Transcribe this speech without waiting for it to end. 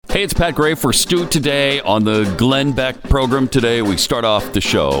Hey, it's Pat Gray for Stu today on the Glenn Beck program. Today, we start off the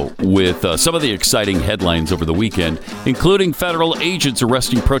show with some of the exciting headlines over the weekend, including federal agents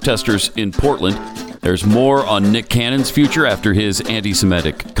arresting protesters in Portland. There's more on Nick Cannon's future after his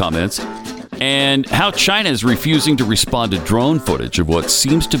anti-Semitic comments, and how China is refusing to respond to drone footage of what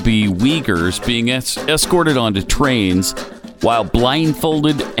seems to be Uyghurs being escorted onto trains while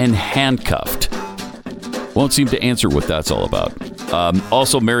blindfolded and handcuffed. Won't seem to answer what that's all about.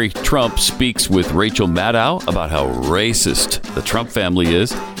 Also, Mary Trump speaks with Rachel Maddow about how racist the Trump family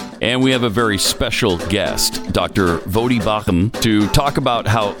is. And we have a very special guest, Dr. Voddie Baucham, to talk about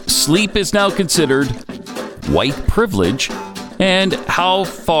how sleep is now considered white privilege and how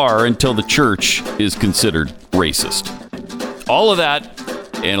far until the church is considered racist. All of that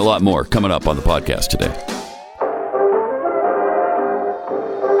and a lot more coming up on the podcast today.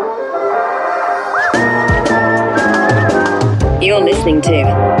 You're listening to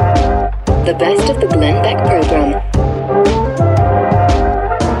the best of the Glenn Beck program.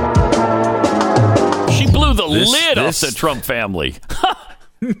 She blew the lid off the Trump family.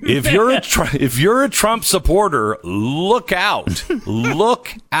 If you're a Trump supporter, look out.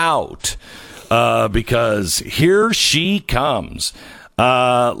 Look out. Because here she comes.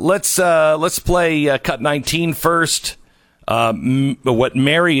 Let's play cut 19 first. What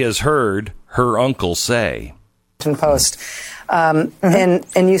Mary has heard her uncle say. Post. And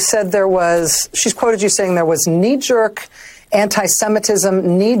you said she's quoted you saying there was knee-jerk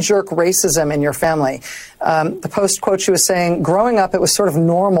anti-Semitism, knee-jerk racism in your family. The Post quotes you as saying, growing up, it was sort of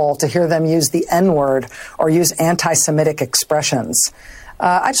normal to hear them use the N-word or use anti-Semitic expressions.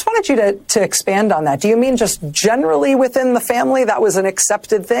 I just wanted you to expand on that. Do you mean just generally within the family that was an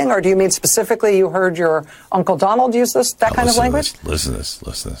accepted thing, or do you mean specifically you heard your Uncle Donald use that kind of language? Listen to this.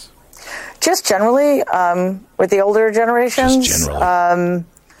 Just generally, with the older generations. Just generally.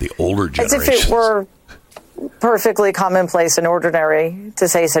 The older generations. As if it were perfectly commonplace and ordinary to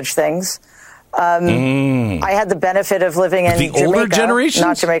say such things. I had the benefit of living in the older generations?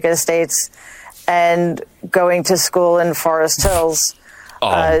 Not Jamaica Estates, and going to school in Forest Hills.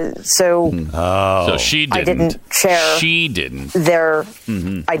 So she didn't. I didn't share. She didn't. Their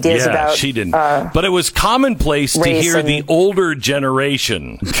ideas about. She didn't. But it was commonplace to hear the older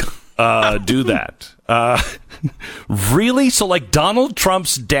generation do that. Really? So like Donald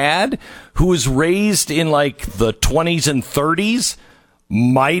Trump's dad, who was raised in like the 20s and 30s,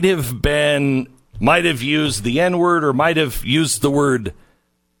 might have used the N-word or might have used the word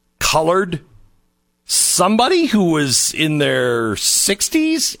colored. Somebody who was in their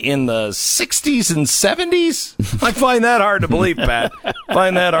 60s, in the 60s and 70s? I find that hard to believe, Pat.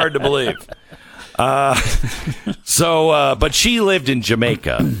 But she lived in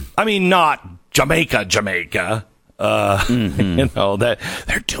Jamaica. I mean, not Jamaica. You know, that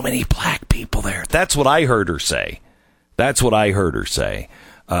there are too many black people there. That's what I heard her say.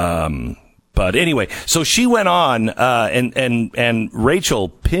 But anyway, so she went on, and Rachel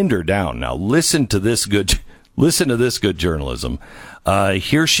pinned her down. Now listen to this good journalism.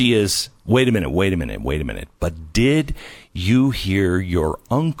 Here she is. Wait a minute. But did you hear your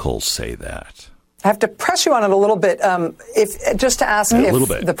uncle say that? I have to press you on it a little bit. Just to ask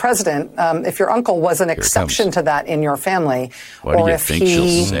if the president, if your uncle was an exception to that in your family, what or do you if think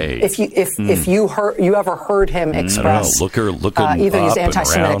she'll say? If you ever heard him express look either these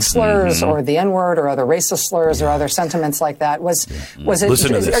anti-Semitic slurs or the N-word or other racist slurs or other sentiments like that, was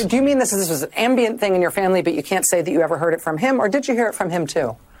it? Do you mean this was an ambient thing in your family, but you can't say that you ever heard it from him, or did you hear it from him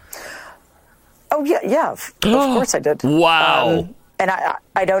too? Oh yeah, of course I did. Wow. And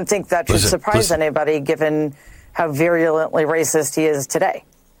I don't think that should surprise anybody, given how virulently racist he is today.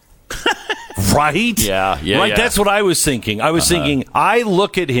 Right? Yeah. Right. Yeah. That's what I was thinking. I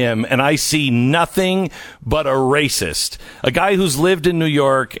look at him and I see nothing but a racist. A guy who's lived in New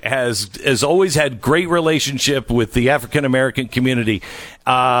York, has always had great relationship with the African American community,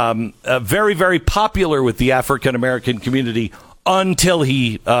 very, very popular with the African American community until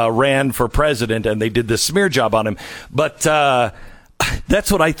he ran for president and they did this smear job on him. But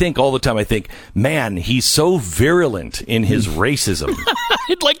that's what I think all the time. I think, man, he's so virulent in his racism.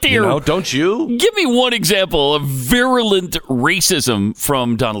 I'd like to hear. Don't you? Give me one example of virulent racism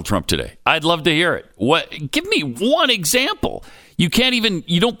from Donald Trump today. I'd love to hear it. Give me one example. You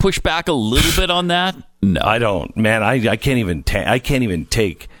don't push back a little bit on that? No, I don't. Man, I can't even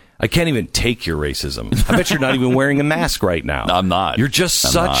take I can't even take your racism. I bet you're not even wearing a mask right now. I'm not. You're just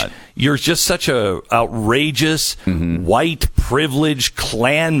such a outrageous white privileged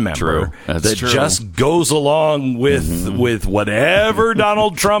Klan member that just goes along with whatever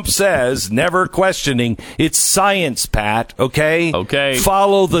Donald Trump says, never questioning. It's science, Pat. Okay. Okay.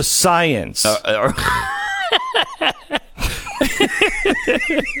 Follow the science.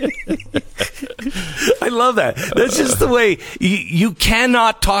 I love that. That's just the way you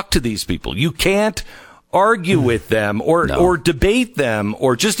cannot talk to these people. You can't argue with them or debate them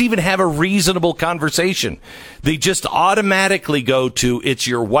or just even have a reasonable conversation. They just automatically go to it's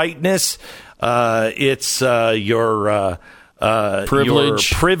your whiteness, it's your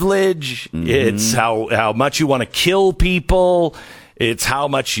privilege. It's how much you want to kill people. It's how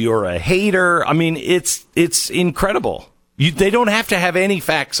much you're a hater. I mean, it's incredible. They don't have to have any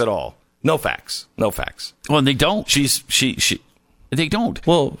facts at all. No facts. Well, and they don't. They don't.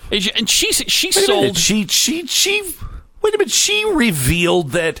 Well, and she sold. Wait a minute. She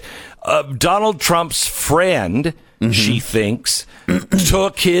revealed that Donald Trump's friend, she thinks,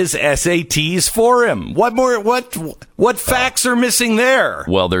 took his SATs for him. What more? What facts are missing there?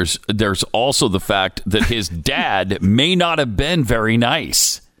 Well, there's also the fact that his dad may not have been very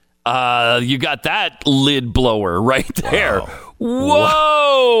nice. You got that lid blower right there.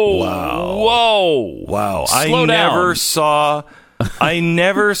 Whoa! Wow! Slow down. I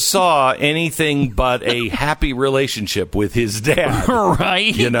never saw anything but a happy relationship with his dad.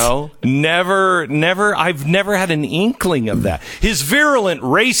 Right? You know, never. I've never had an inkling of that. His virulent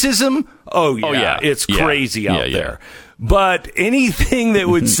racism. Oh yeah. It's crazy out there. But anything that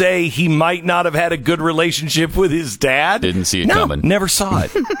would say he might not have had a good relationship with his dad, didn't see it coming. Never saw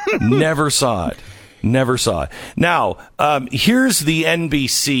it. Never saw it. Now, here's the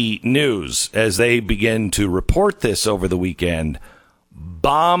NBC News as they begin to report this over the weekend.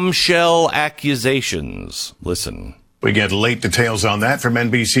 Bombshell accusations. Listen. We get late details on that from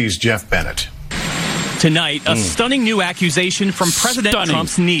NBC's Jeff Bennett. Tonight, a stunning new accusation from President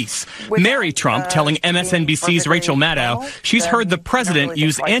Trump's niece, Mary Trump, telling MSNBC's Rachel Maddow she's heard the president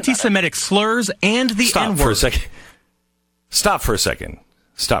use anti-Semitic slurs and the N-word. Stop for a second.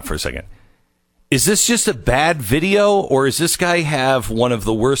 Is this just a bad video, or does this guy have one of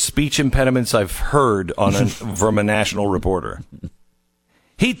the worst speech impediments I've heard from a national reporter?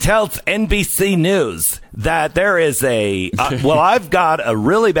 He tells NBC News that there is I've got a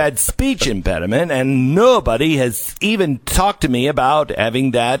really bad speech impediment, and nobody has even talked to me about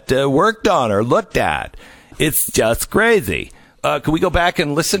having that worked on or looked at. It's just crazy. Can we go back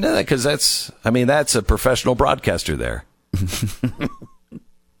and listen to that? Because that's a professional broadcaster there.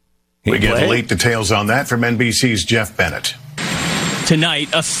 We get late details on that from NBC's Jeff Bennett. Tonight,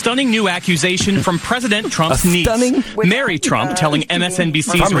 a stunning new accusation from President Trump's niece, Mary Trump, telling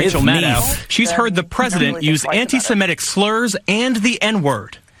MSNBC's Rachel Maddow she's heard the president use anti-Semitic slurs and the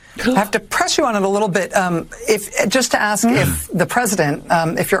N-word. I have to press you on it a little bit. If the president,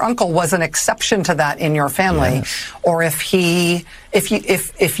 if your uncle was an exception to that in your family, or if you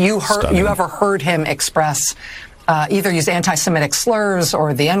ever heard him express either use anti-Semitic slurs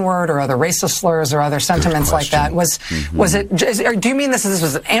or the N-word or other racist slurs or other sentiments like that. Was it? Or do you mean this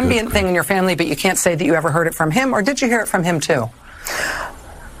was an ambient thing in your family, but you can't say that you ever heard it from him, or did you hear it from him too?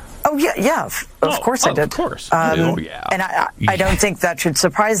 Oh yeah. Of course I did. Of course. And I don't think that should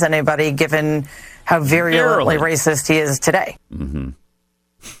surprise anybody, given how virulently racist he is today.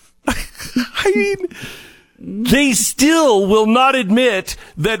 I mean, they still will not admit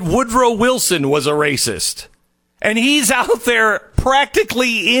that Woodrow Wilson was a racist. And he's out there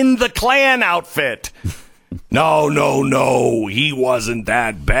practically in the Klan outfit. No. He wasn't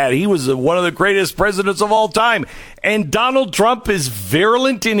that bad. He was one of the greatest presidents of all time. And Donald Trump is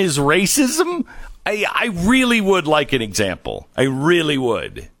virulent in his racism? I really would like an example. I really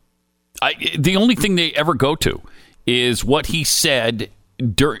would. The only thing they ever go to is what he said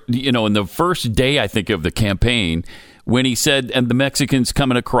in the first day, I think, of the campaign, when he said, and the Mexicans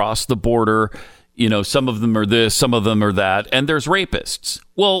coming across the border, some of them are this, some of them are that, and there's rapists.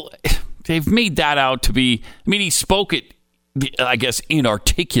 Well, they've made that out to be, he spoke it, I guess,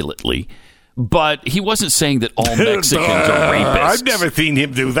 inarticulately, but he wasn't saying that all Mexicans are rapists. I've never seen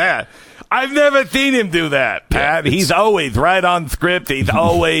him do that. Pat. He's always right on script. He's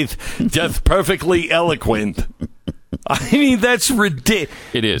always just perfectly eloquent. I mean, that's ridiculous.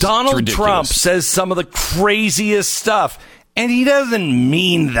 It is. Donald Trump says some of the craziest stuff. And he doesn't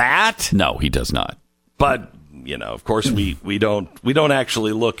mean that. No, he does not. But, of course, we don't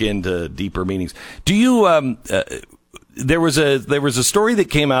actually look into deeper meanings. Do you? There was a story that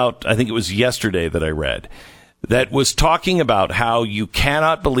came out, I think it was yesterday, that I read, that was talking about how you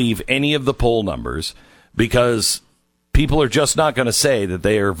cannot believe any of the poll numbers because people are just not going to say that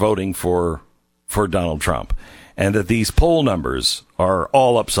they are voting for Donald Trump, and that these poll numbers are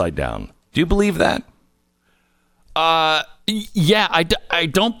all upside down. Do you believe that? Yeah, I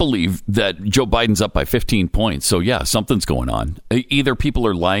don't believe that Joe Biden's up by 15 points. So, yeah, something's going on. Either people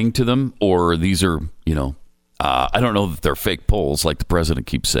are lying to them or these are, I don't know that they're fake polls like the president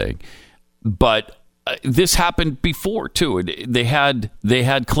keeps saying. But this happened before, too. They had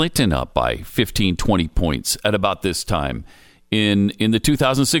Clinton up by 15, 20 points at about this time in the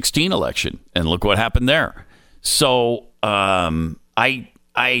 2016 election. And look what happened there. So I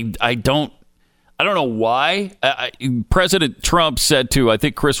don't know why. President Trump said to, I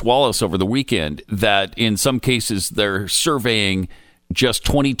think, Chris Wallace over the weekend that in some cases they're surveying just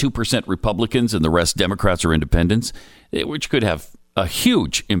 22% Republicans and the rest Democrats or independents, which could have a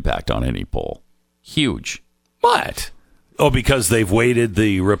huge impact on any poll. Huge. What? Oh, because they've weighted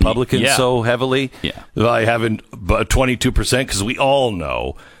the Republicans so heavily? Yeah. By having 22%, because we all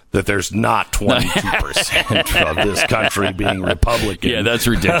know that there's not 22% of this country being Republican. Yeah, that's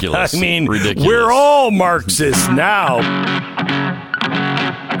ridiculous. I mean, ridiculous. We're all Marxists now.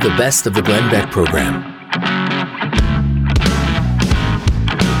 The best of the Glenn Beck program.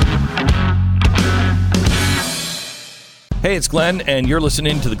 Hey, it's Glenn, and you're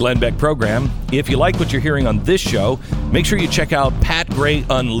listening to the Glenn Beck program. If you like what you're hearing on this show, make sure you check out Pat Gray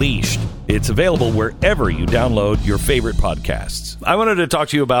Unleashed. It's available wherever you download your favorite podcasts. I wanted to talk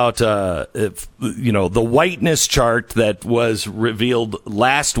to you about, the whiteness chart that was revealed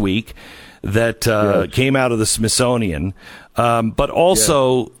last week that came out of the Smithsonian, but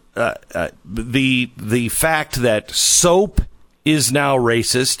also the fact that soap is now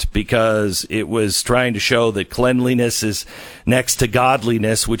racist because it was trying to show that cleanliness is next to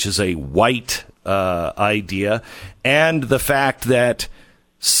godliness, which is a white idea, and the fact that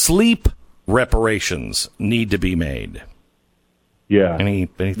sleep reparations need to be made. Yeah. Any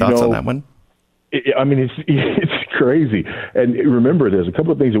thoughts on that one? It's crazy. And remember, there's a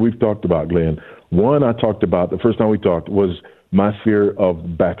couple of things that we've talked about, Glenn. One, I talked about the first time we talked was my fear of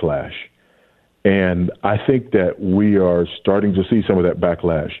backlash. And I think that we are starting to see some of that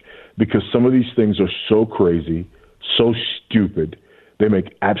backlash because some of these things are so crazy, so stupid. They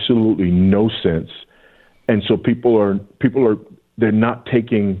make absolutely no sense. And so they're not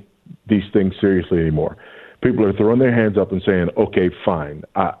taking these things seriously anymore. People are throwing their hands up and saying, okay, fine.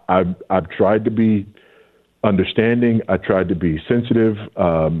 I've tried to be understanding. I tried to be sensitive.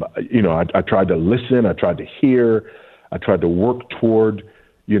 I tried to listen. I tried to hear. I tried to work toward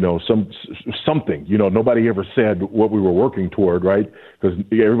something. Nobody ever said what we were working toward, right? Because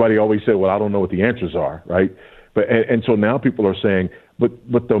everybody always said, well, I don't know what the answers are, right? But and so now people are saying, but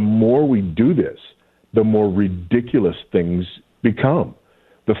the more we do this, the more ridiculous things become.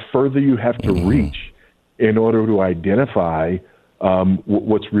 The further you have to reach in order to identify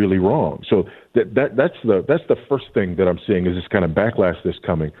what's really wrong. So that's the first thing that I'm seeing is this kind of backlash that's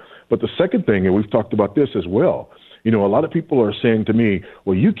coming. But the second thing, and we've talked about this as well, a lot of people are saying to me,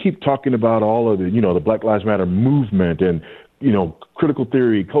 well, you keep talking about all of the, the Black Lives Matter movement and, critical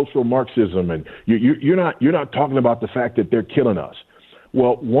theory, cultural Marxism, and you're not talking about the fact that they're killing us.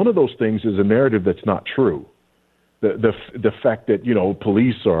 Well, one of those things is a narrative that's not true. The fact that,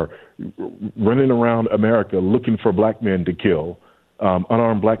 police are running around America looking for black men to kill,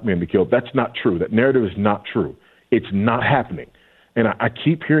 unarmed black men to kill, that's not true. That narrative is not true. It's not happening. And I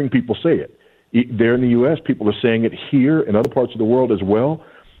keep hearing people say it. There in the U.S., people are saying it here in other parts of the world as well,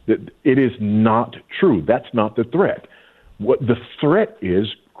 that it is not true. That's not the threat. What the threat is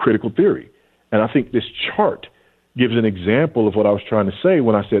critical theory. And I think this chart gives an example of what I was trying to say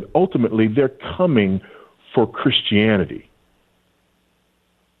when I said, ultimately, they're coming for Christianity.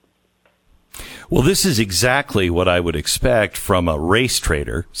 Well, this is exactly what I would expect from a race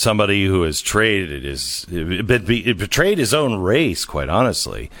trader, somebody who has betrayed his own race, quite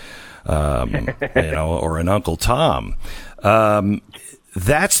honestly. Or an Uncle Tom.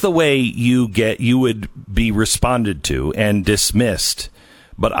 That's the way you would be responded to and dismissed.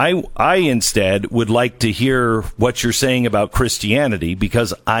 But I instead would like to hear what you're saying about Christianity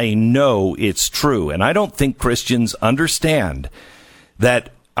because I know it's true. And I don't think Christians understand that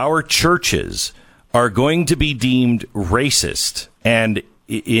our churches are going to be deemed racist. And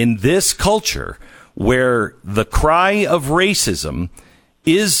in this culture where the cry of racism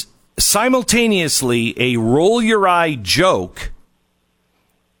is simultaneously a roll your eye joke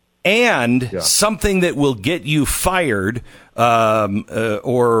and something that will get you fired get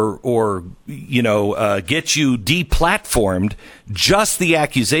you deplatformed. Just the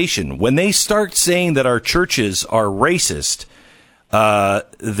accusation. When they start saying that our churches are racist,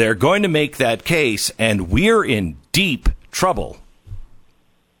 they're going to make that case, and we're in deep trouble.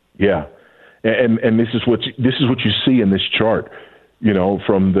 Yeah, and this is what you see in this chart,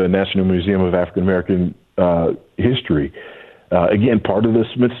 from the National Museum of African American History. Again, part of the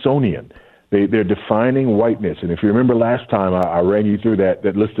Smithsonian. They're defining whiteness, and if you remember last time, I ran you through that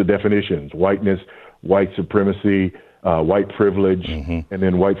list of definitions: whiteness, white supremacy, white privilege, and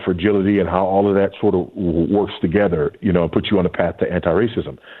then white fragility, and how all of that sort of works together, puts you on a path to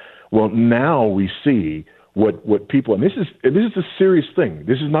anti-racism. Well, now we see what people, and this is a serious thing.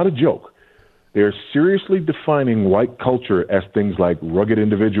 This is not a joke. They're seriously defining white culture as things like rugged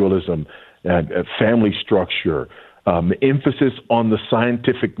individualism and family structure, emphasis on the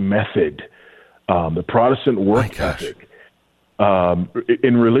scientific method, the Protestant work ethic.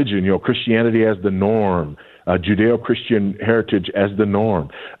 In religion, Christianity as the norm, Judeo-Christian heritage as the norm,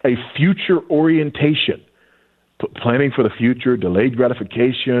 a future orientation, planning for the future, delayed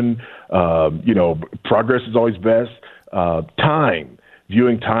gratification, progress is always best, time,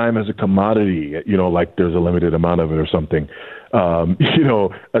 viewing time as a commodity, like there's a limited amount of it or something,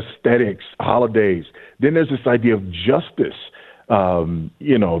 aesthetics, holidays. Then there's this idea of justice,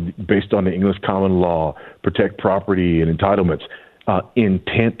 based on the English common law, protect property and entitlements.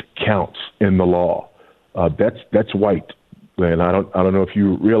 Intent counts in the law. That's white, and I don't know if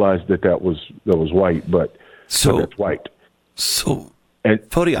you realized that was white, but that's white. So,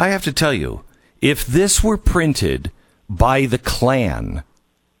 Voddie, I have to tell you, if this were printed by the Klan,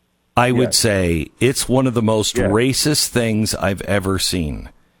 I would say it's one of the most racist things I've ever seen.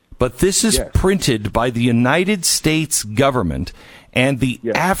 But this is printed by the United States government and the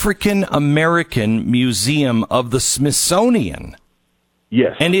African American Museum of the Smithsonian.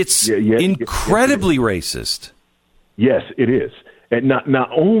 Yes. And it's incredibly racist. Yes, it is. And not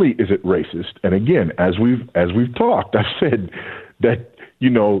only is it racist, and again, as we've talked, I've said that,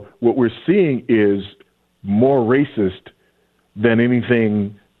 what we're seeing is more racist than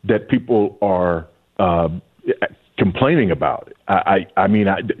anything that people are complaining about. I mean,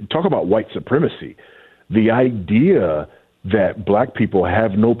 talk about white supremacy. The idea that black people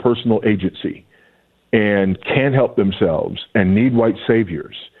have no personal agency and can't help themselves and need white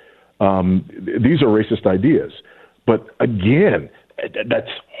saviors. These are racist ideas. But again,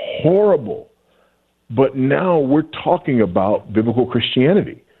 that's horrible. But now we're talking about biblical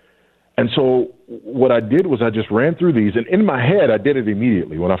Christianity. And so what I did was I just ran through these, and in my head, I did it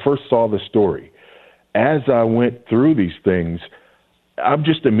immediately when I first saw the story. As I went through these things, I'm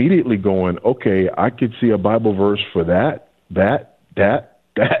just immediately going, okay, I could see a Bible verse for that.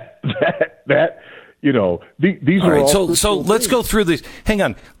 These are all. So let's go through this. Hang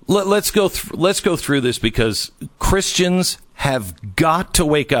on. Let's go through this, because Christians have got to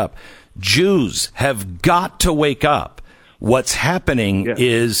wake up. Jews have got to wake up. What's happening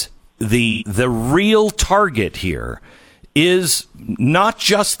is the real target here is not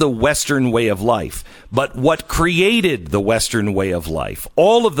just the Western way of life, but what created the Western way of life.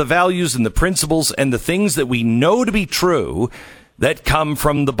 All of the values and the principles and the things that we know to be true that come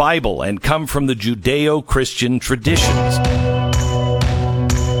from the Bible and come from the Judeo-Christian traditions.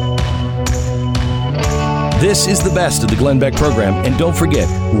 This is the best of the Glenn Beck program, and don't forget,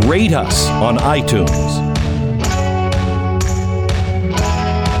 rate us on iTunes.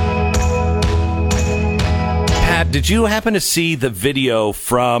 Did you happen to see the video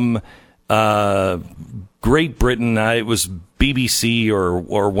from Great Britain? It was BBC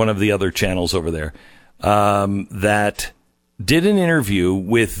or one of the other channels over there that did an interview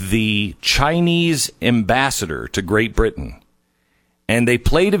with the Chinese ambassador to Great Britain. And they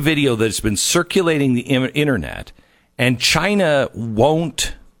played a video that's been circulating the internet, and China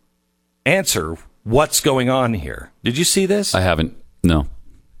won't answer what's going on here. Did you see this? I haven't. No.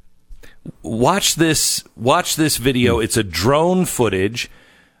 Watch this video. It's a drone footage,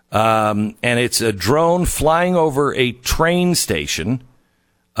 and it's a drone flying over a train station,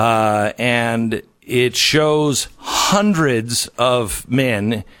 and it shows hundreds of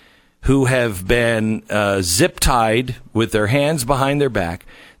men who have been zip-tied with their hands behind their back.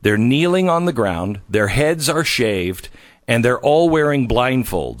 They're kneeling on the ground. Their heads are shaved, and they're all wearing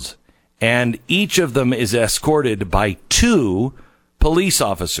blindfolds. And each of them is escorted by 2 police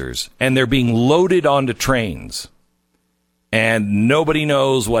officers, and they're being loaded onto trains. And nobody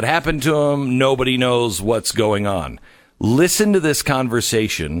knows what happened to them. Nobody knows what's going on. Listen to this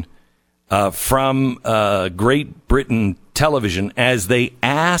conversation from Great Britain television as they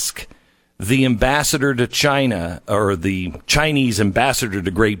ask the ambassador to China, or the Chinese ambassador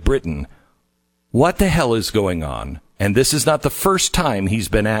to Great Britain, what the hell is going on? And this is not the first time he's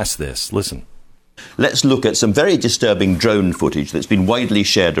been asked this. Listen. Let's look at some very disturbing drone footage that's been widely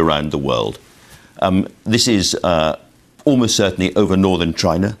shared around the world. This is almost certainly over northern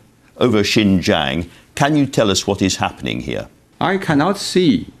China, over Xinjiang. Can you tell us what is happening here? I cannot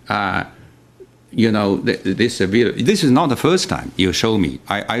see, this video. This is not the first time you show me.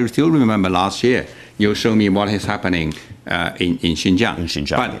 I still remember last year you show me what is happening in Xinjiang. In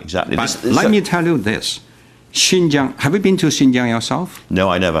Xinjiang, exactly. But let me tell you this. Xinjiang, have you been to Xinjiang yourself? No,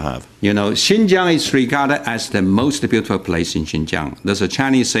 I never have. Xinjiang is regarded as the most beautiful place in Xinjiang. There's a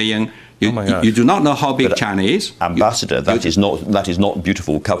Chinese saying, you do not know how big China is. Ambassador, that is not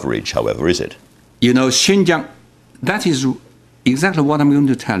beautiful coverage, however, is it? Xinjiang, that is exactly what I'm going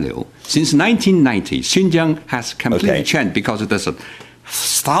to tell you. Since 1990, Xinjiang has completely changed because there's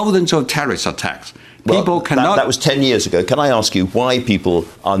thousands of terrorist attacks. People cannot. That was 10 years ago. Can I ask you why people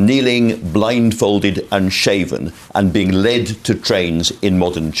are kneeling, blindfolded and shaven and being led to trains in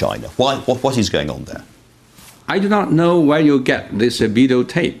modern China? Why? What is going on there? I do not know where you get this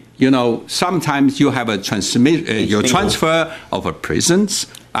videotape. Sometimes you have a transfer of prisons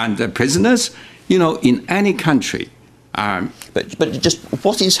and prisoners. In any country. But just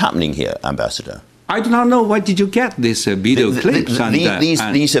what is happening here, Ambassador? I do not know. Where did you get these video clips?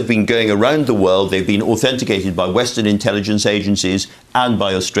 These have been going around the world. They've been authenticated by Western intelligence agencies and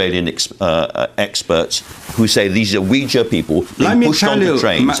by Australian experts who say these are Uighur people being pushed onto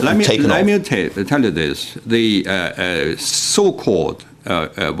trains and taken off. Let me tell you this. The so-called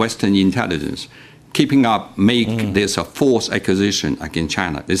Western intelligence keeping up make this a false accusation against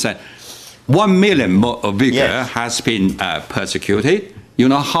China. They said 1 million Uyghur has been persecuted. You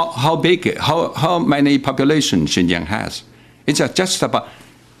know how big, how many population Xinjiang has? It's just about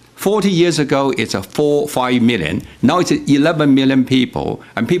 40 years ago. It's 4-5 million. Now it's 11 million people,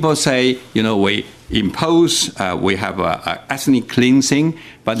 and people say, we impose, we have ethnic cleansing,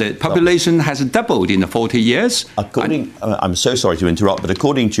 but the population has doubled in the 40 years. I'm so sorry to interrupt, but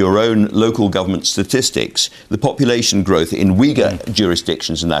according to your own local government statistics, the population growth in Uyghur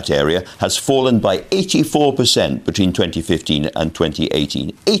jurisdictions in that area has fallen by 84% between 2015 and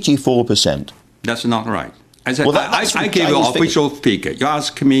 2018. 84%. That's not right. I gave you an official figure. You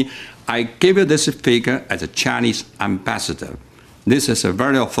ask me, I gave you this figure as a Chinese ambassador. This is a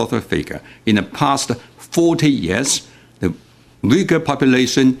very authoritative figure. In the past 40 years, the Uyghur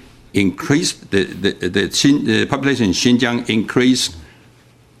population increased, the population in Xinjiang increased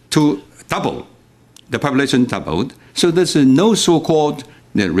to double. The population doubled. So there's no so-called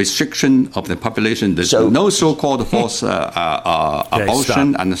restriction of the population. There's no so-called forced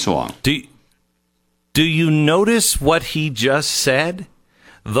abortion and so on. Do you notice what he just said?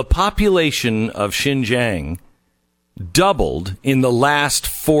 The population of Xinjiang doubled in the last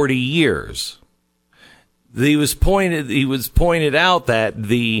 40 years. He was pointed out that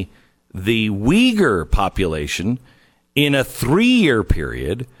the Uyghur population in a 3-year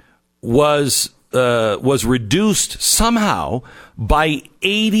period was reduced somehow by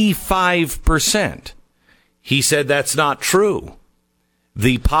 85%. He said that's not true.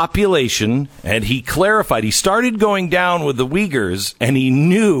 The population, and he clarified, he started going down with the Uyghurs, and he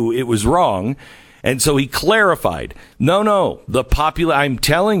knew it was wrong, and so he clarified, no, I'm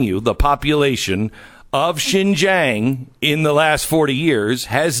telling you, the population of Xinjiang in the last 40 years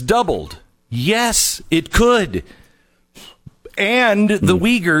has doubled. Yes, it could. And the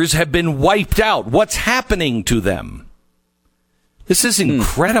Uyghurs have been wiped out. What's happening to them? This is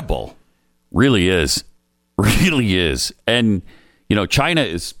incredible. Really is. Really is. And China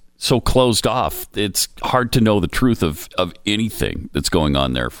is so closed off. It's hard to know the truth of anything that's going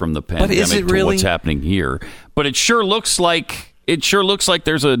on there, from the pandemic to what's happening here. But it sure looks like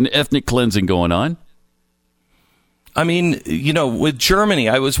there's an ethnic cleansing going on. I mean, with Germany,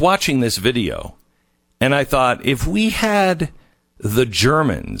 I was watching this video and I thought, if we had the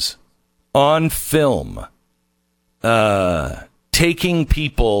Germans on film taking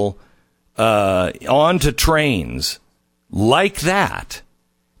people onto trains like that,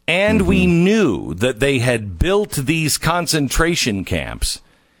 and we knew that they had built these concentration camps,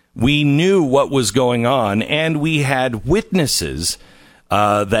 we knew what was going on, and we had witnesses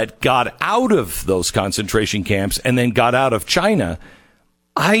that got out of those concentration camps and then got out of China,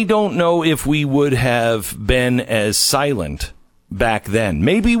 I don't know if we would have been as silent back then.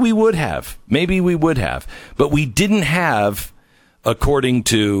 Maybe we would have. But we didn't have, according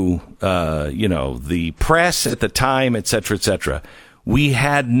to, the press at the time, et cetera, we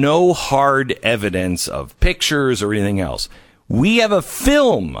had no hard evidence of pictures or anything else. We have a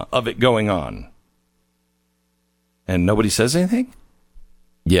film of it going on. And nobody says anything?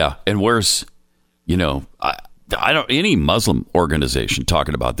 Yeah. And where's, I don't, any Muslim organization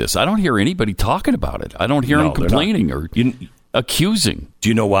talking about this. I don't hear anybody talking about it. I don't hear them complaining or accusing. Do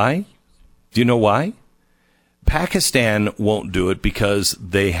you know why? Pakistan won't do it because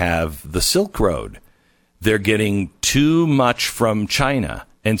they have the Silk Road. They're getting too much from China.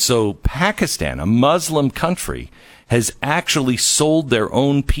 And so Pakistan, a Muslim country, has actually sold their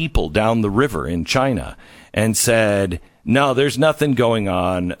own people down the river in China and said, no, there's nothing going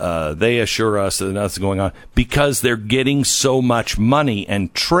on. They assure us that nothing's going on because they're getting so much money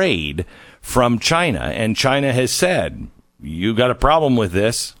and trade from China. And China has said, you got a problem with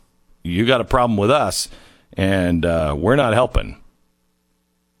this. You got a problem with us. And we're not helping.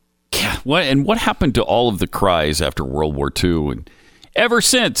 Yeah. What happened to all of the cries after World War II and ever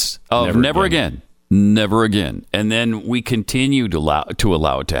since of never again. Never again. And then we continue to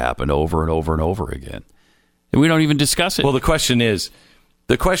allow it to happen over and over and over again. And we don't even discuss it. Well, the question is,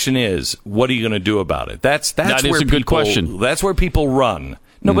 what are you going to do about it? That is a good question. That's where people run.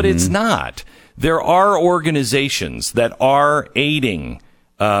 No, but it's not. There are organizations that are aiding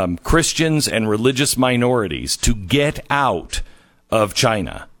Christians and religious minorities to get out of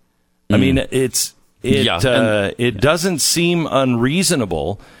China. I mean, it doesn't seem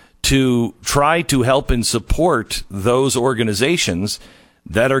unreasonable to try to help and support those organizations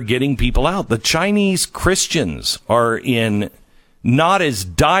that are getting people out. The Chinese Christians are in not as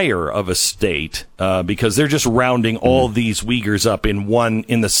dire of a state because they're just rounding all these Uyghurs up in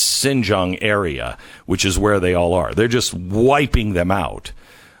the Xinjiang area, which is where they all are. They're just wiping them out.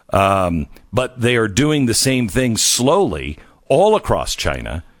 But they are doing the same thing slowly all across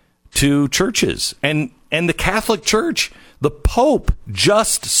China to churches. And the Catholic Church, the Pope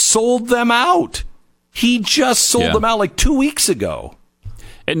just sold them out. He just sold them out like 2 weeks ago.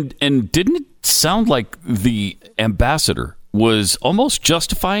 And didn't it sound like the ambassador was almost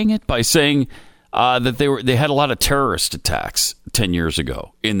justifying it by saying that they had a lot of terrorist attacks 10 years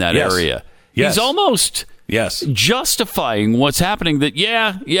ago in that area? Yes. He's almost justifying what's happening, that,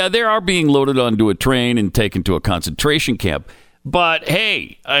 they are being loaded onto a train and taken to a concentration camp. But,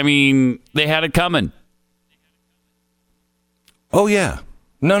 hey, I mean, they had it coming. Oh, yeah.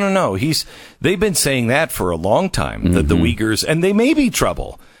 No. They've been saying that for a long time, that the Uyghurs, and they may be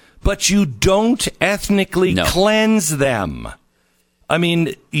trouble, but you don't ethnically cleanse them. I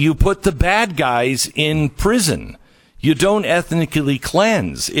mean, you put the bad guys in prison. You don't ethnically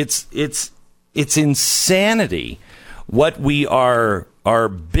cleanse. It's insanity what we are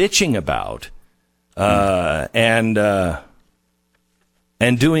bitching about,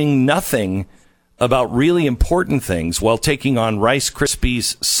 and doing nothing about really important things while taking on Rice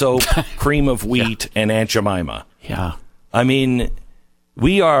Krispies, soap, cream of wheat, and Aunt Jemima. Yeah. I mean,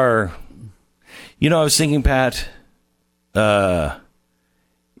 we are, I was thinking, Pat, in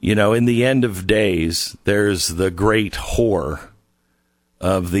the end of days, there's the great whore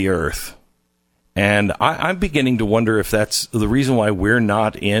of the earth. And I'm beginning to wonder if that's the reason why we're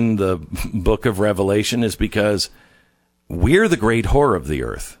not in the book of Revelation, is because we're the great whore of the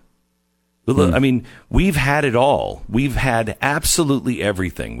earth. I mean, we've had it all. We've had absolutely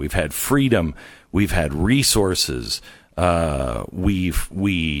everything. We've had freedom. We've had resources.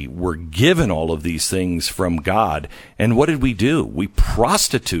 We were given all of these things from God. And what did we do? We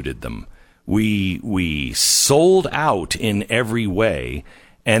prostituted them. We sold out in every way,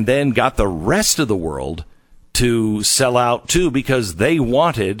 and then got the rest of the world to sell out too, because they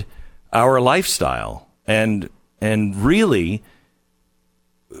wanted our lifestyle. And really,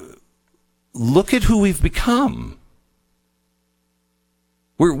 look at who we've become.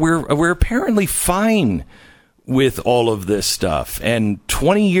 We're apparently fine with all of this stuff. And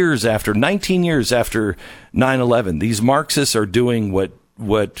 19 years after 9/11, these Marxists are doing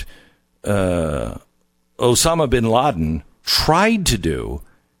what Osama bin Laden tried to do,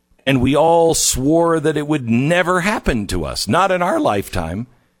 and we all swore that it would never happen to us, not in our lifetime.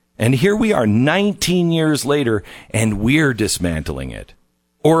 And here we are 19 years later, and we're dismantling it,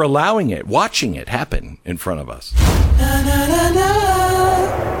 or allowing it, watching it happen in front of us.